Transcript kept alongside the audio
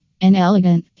An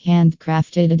elegant,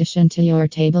 handcrafted addition to your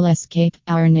table escape.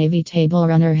 Our navy table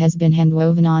runner has been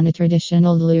handwoven on a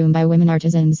traditional loom by women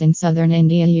artisans in southern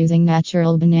India using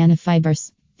natural banana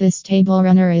fibers. This table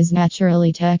runner is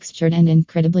naturally textured and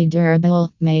incredibly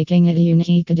durable, making it a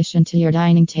unique addition to your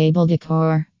dining table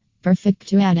decor. Perfect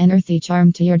to add an earthy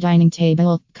charm to your dining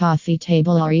table, coffee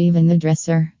table, or even the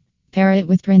dresser. Pair it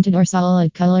with printed or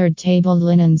solid colored table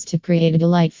linens to create a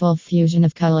delightful fusion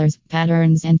of colors,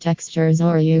 patterns, and textures,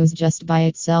 or use just by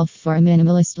itself for a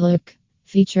minimalist look.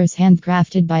 Features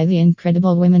handcrafted by the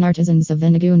incredible women artisans of the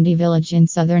Nagundi village in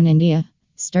southern India.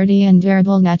 Sturdy and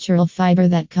durable natural fiber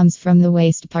that comes from the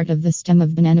waste part of the stem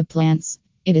of banana plants.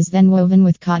 It is then woven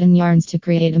with cotton yarns to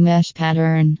create a mesh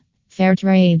pattern. Fair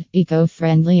trade,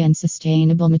 eco-friendly, and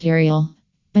sustainable material.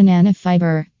 Banana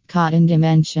fiber, cotton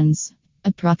dimensions.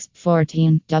 Approx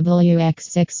 14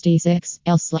 WX66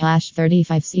 L/35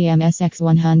 cms x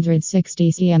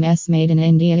 160 cms, made in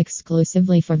India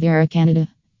exclusively for Vera Canada.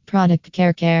 Product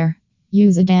care.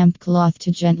 Use a damp cloth to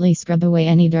gently scrub away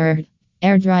any dirt.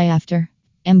 Air dry after.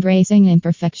 Embracing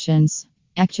imperfections.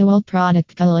 Actual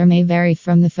product color may vary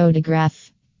from the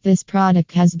photograph. This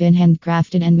product has been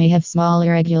handcrafted and may have small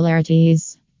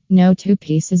irregularities. No two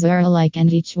pieces are alike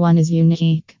and each one is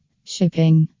unique.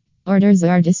 Shipping. Orders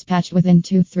are dispatched within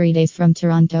 2-3 days from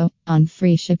Toronto, on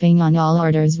free shipping on all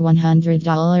orders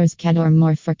 $100 CAD or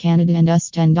more for Canada, and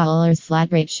US $10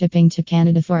 flat rate shipping to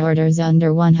Canada for orders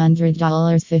under $100,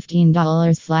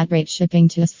 $15 flat rate shipping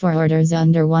to US for orders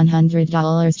under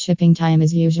 $100. Shipping time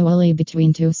is usually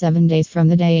between 2-7 days from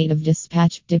the date of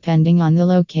dispatch, depending on the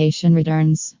location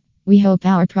returns. We hope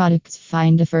our products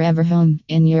find a forever home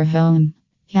in your home.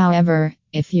 However,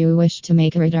 if you wish to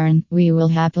make a return, we will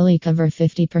happily cover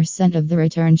 50% of the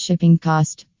return shipping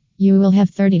cost. You will have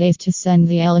 30 days to send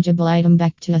the eligible item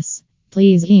back to us.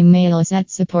 Please email us at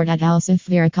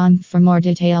support@housefvera.com for more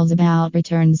details about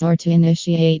returns or to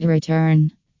initiate a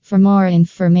return. For more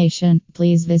information,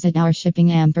 please visit our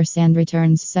shipping &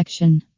 returns section.